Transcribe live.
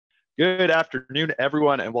Good afternoon,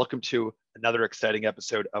 everyone, and welcome to another exciting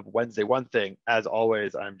episode of Wednesday One Thing. As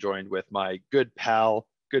always, I'm joined with my good pal,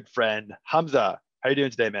 good friend, Hamza. How you doing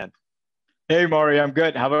today, man? Hey, Maury, I'm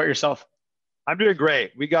good. How about yourself? I'm doing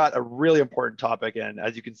great. We got a really important topic, and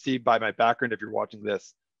as you can see by my background, if you're watching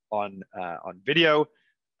this on video,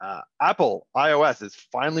 Apple iOS is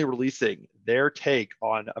finally releasing their take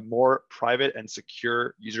on a more private and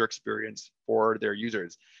secure user experience for their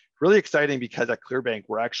users. Really exciting because at Clearbank,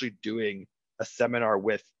 we're actually doing a seminar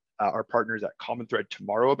with our partners at Common Thread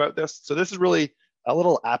tomorrow about this. So this is really a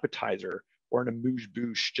little appetizer or an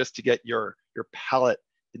amuse-bouche just to get your palate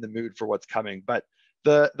in the mood for what's coming. But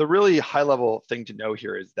the really high level thing to know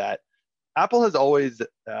here is that Apple has always,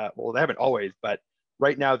 well, they haven't always, but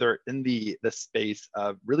right now they're in the space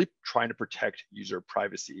of really trying to protect user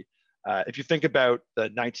privacy. If you think about the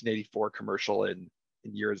 1984 commercial in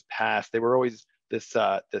years past, they were always this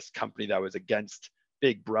company that was against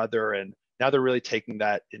Big Brother, and now they're really taking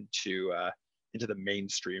that into the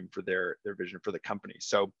mainstream for their vision for the company.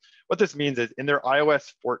 So what this means is in their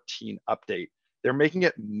iOS 14 update, they're making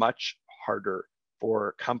it much harder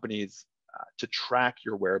for companies to track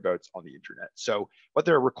your whereabouts on the internet. So what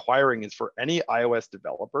they're requiring is for any iOS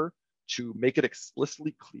developer to make it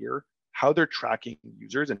explicitly clear how they're tracking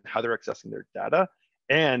users and how they're accessing their data.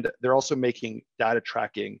 And they're also making data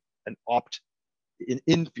tracking an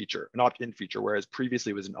opt-in feature, whereas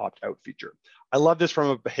previously it was an opt-out feature. I love this from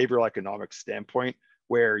a behavioral economics standpoint,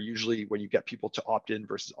 where usually when you get people to opt in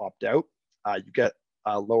versus opt out, you get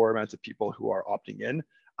lower amounts of people who are opting in.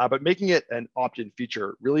 But making it an opt-in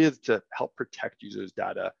feature really is to help protect users'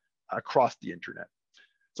 data across the internet.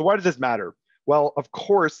 So why does this matter? Well, of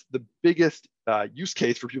course, the biggest use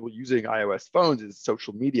case for people using iOS phones is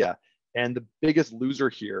social media. And the biggest loser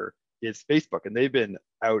here is Facebook. And they've been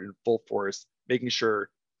out in full force, making sure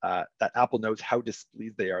that Apple knows how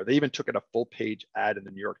displeased they are. They even took out a full page ad in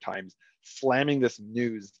the New York Times, slamming this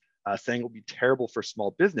news, saying it will be terrible for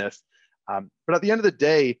small business. But at the end of the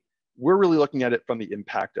day, we're really looking at it from the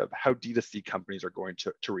impact of how D2C companies are going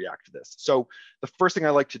to react to this. So the first thing I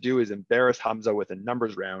like to do is embarrass Hamza with a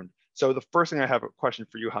numbers round. So the first thing I have a question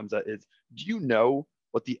for you, Hamza, is do you know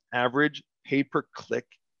what the average pay-per-click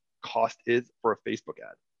cost is for a Facebook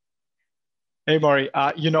ad? Hey, Maury,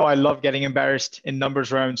 I love getting embarrassed in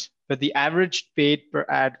numbers rounds, but the average paid per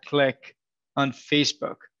ad click on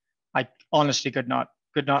Facebook, I honestly could not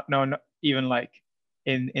know even like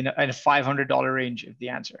in a $500 range of the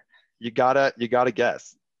answer. You gotta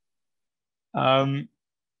guess. Paid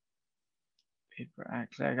per ad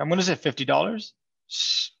click. I'm gonna say $50.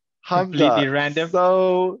 Completely Hamza, random.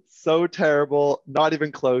 so terrible. Not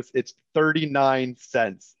even close. It's 39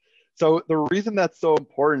 cents. So the reason that's so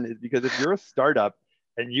important is because if you're a startup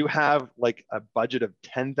and you have like a budget of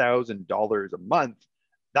 $10,000 a month,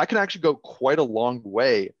 that can actually go quite a long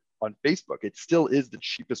way on Facebook. It still is the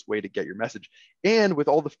cheapest way to get your message. And with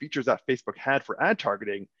all the features that Facebook had for ad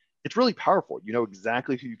targeting, it's really powerful. You know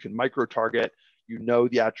exactly who you can micro target. You know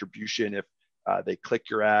the attribution if they click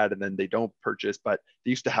your ad and then they don't purchase, but they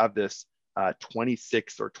used to have this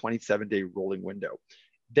 26 or 27-day rolling window.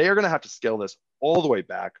 They are going to have to scale this all the way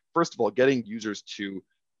back. First of all, getting users to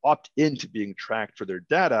opt into being tracked for their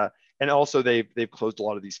data. And also they've closed a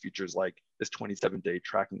lot of these features like this 27-day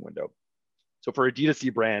tracking window. So for a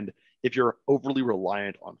D2C brand, if you're overly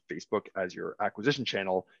reliant on Facebook as your acquisition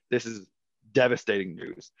channel, this is devastating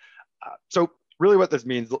news. So really what this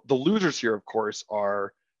means, the losers here, of course,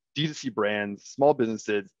 are D2C brands, small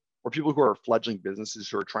businesses, or people who are fledgling businesses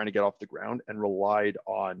who are trying to get off the ground and relied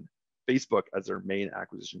on Facebook as their main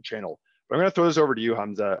acquisition channel. But I'm going to throw this over to you,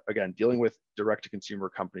 Hamza. Again, dealing with direct-to-consumer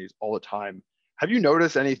companies all the time. Have you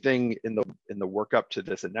noticed anything in the work up to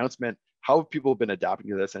this announcement? How have people been adapting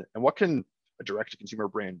to this, and what can a direct-to-consumer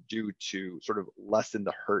brand do to sort of lessen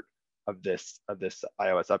the hurt of this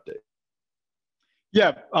iOS update?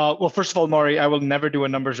 Yeah. Well, first of all, Maury, I will never do a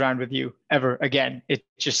numbers round with you ever again. It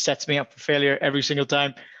just sets me up for failure every single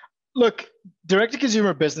time. Look,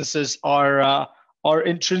 direct-to-consumer businesses are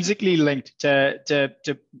intrinsically linked to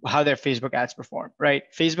how their Facebook ads perform, right?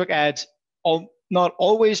 Facebook ads, not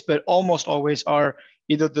always, but almost always, are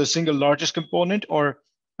either the single largest component or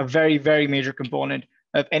a very, very major component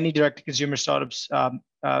of any direct-to-consumer startup's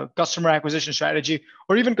customer acquisition strategy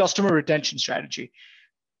or even customer retention strategy.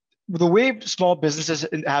 The way small businesses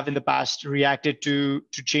have in the past reacted to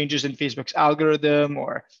changes in Facebook's algorithm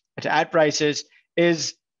or to ad prices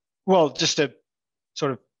is, well, just to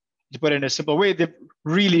sort of to put it in a simple way, they've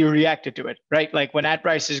really reacted to it, right? Like when ad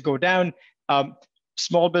prices go down,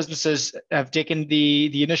 small businesses have taken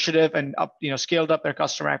the initiative and scaled up their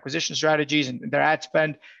customer acquisition strategies and their ad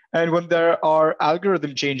spend. And when there are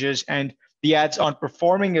algorithm changes and the ads aren't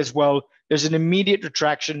performing as well, there's an immediate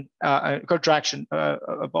contraction.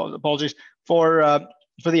 Apologies for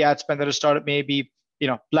the ad spend that a startup may be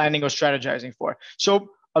planning or strategizing for. So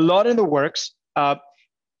a lot in the works.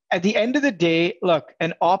 At the end of the day, look,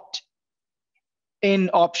 an opt-in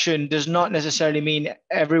option does not necessarily mean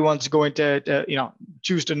everyone's going to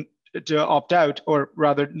choose to opt out, or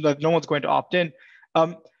rather, no one's going to opt in.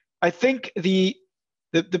 I think the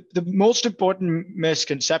most important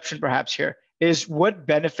misconception perhaps here is what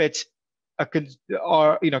benefits can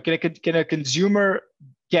a consumer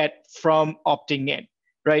get from opting in,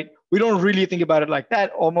 right? We don't really think about it like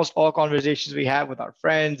that. Almost all conversations we have with our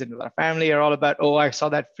friends and with our family are all about, oh, I saw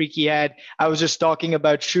that freaky ad. I was just talking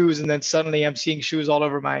about shoes, and then suddenly I'm seeing shoes all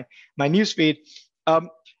over my newsfeed.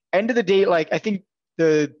 End of the day, I think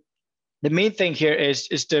the main thing here is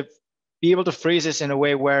to be able to phrase this in a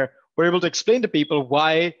way where we're able to explain to people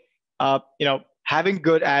why having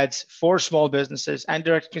good ads for small businesses and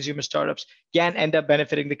direct consumer startups can end up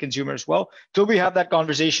benefiting the consumer as well. Till we have that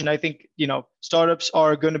conversation, I think startups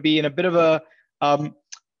are going to be in a bit of a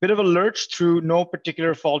lurch through no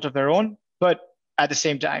particular fault of their own. But at the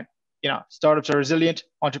same time, startups are resilient,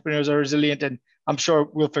 entrepreneurs are resilient, and I'm sure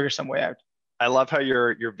we'll figure some way out. I love how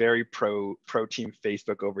you're very pro team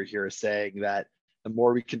Facebook over here, saying that the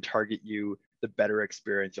more we can target you, the better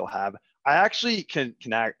experience you'll have. I actually can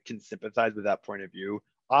sympathize with that point of view.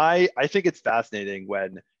 I think it's fascinating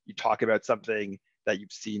when you talk about something that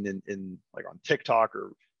you've seen in like on TikTok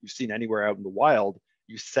or you've seen anywhere out in the wild.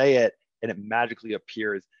 You say it and it magically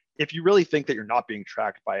appears. If you really think that you're not being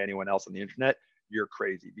tracked by anyone else on the internet, you're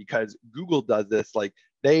crazy, because Google does this. Like,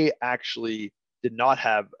 they actually did not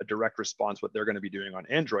have a direct response what they're going to be doing on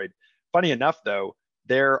Android. Funny enough, though,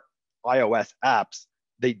 their iOS apps,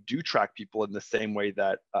 they do track people in the same way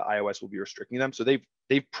that iOS will be restricting them. So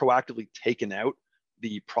they've proactively taken out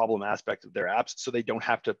the problem aspect of their apps, so they don't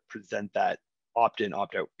have to present that opt-in,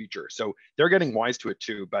 opt-out feature. So they're getting wise to it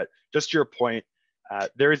too. But just to your point,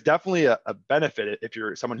 there is definitely a benefit if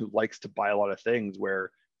you're someone who likes to buy a lot of things,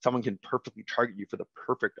 where someone can perfectly target you for the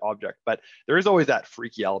perfect object. But there is always that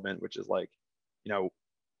freaky element, which is like,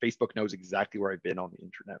 Facebook knows exactly where I've been on the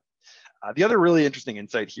internet. The other really interesting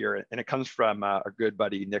insight here, and it comes from our good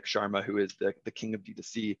buddy Nick Sharma, who is the king of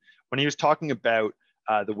D2C, when he was talking about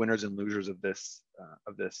the winners and losers of this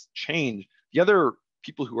change. The other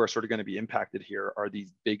people who are sort of going to be impacted here are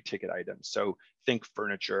these big ticket items. So think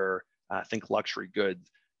furniture, think luxury goods.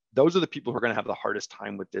 Those are the people who are going to have the hardest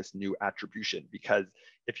time with this new attribution, because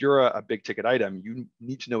if you're a big ticket item, you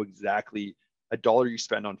need to know exactly $1 you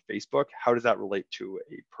spend on Facebook, how does that relate to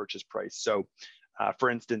a purchase price? So for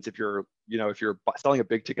instance, if you're selling a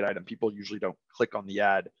big ticket item, people usually don't click on the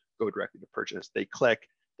ad, go directly to purchase. They click,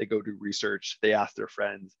 they go do research, they ask their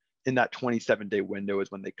friends. In that 27-day window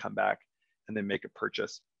is when they come back and then make a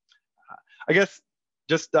purchase. I guess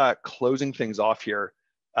just closing things off here,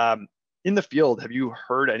 in the field, have you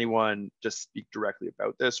heard anyone just speak directly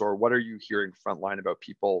about this, or what are you hearing frontline about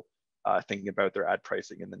people thinking about their ad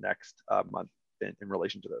pricing in the next month in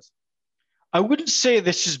relation to this? I wouldn't say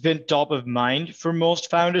this has been top of mind for most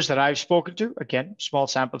founders that I've spoken to. Again, small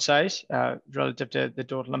sample size relative to the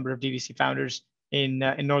total number of DVC founders in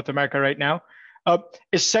North America right now.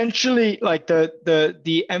 Essentially, like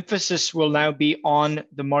the emphasis will now be on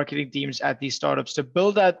the marketing teams at these startups to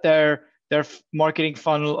build out their marketing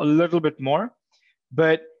funnel a little bit more.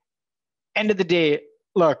 But end of the day,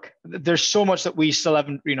 look, there's so much that we still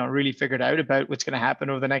haven't really figured out about what's going to happen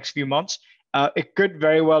over the next few months. It could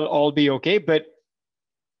very well all be okay, but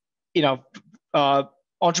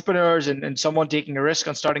entrepreneurs and someone taking a risk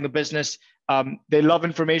on starting a business, they love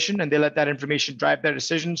information and they let that information drive their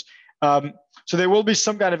decisions. So there will be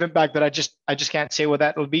some kind of impact, but I just can't say what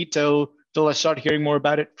that will be till I start hearing more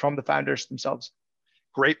about it from the founders themselves.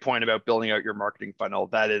 Great point about building out your marketing funnel.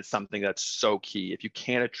 That is something that's so key. If you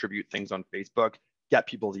can't attribute things on Facebook, get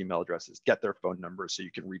people's email addresses, get their phone numbers so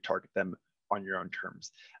you can retarget them on your own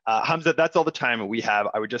terms. Hamza, that's all the time we have.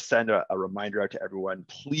 I would just send a reminder out to everyone.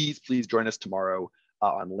 Please join us tomorrow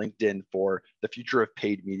on LinkedIn for the future of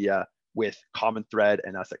paid media with Common Thread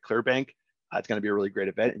and us at Clearbank. It's going to be a really great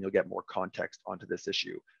event, and you'll get more context onto this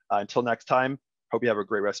issue. Until next time, hope you have a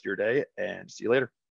great rest of your day, and see you later.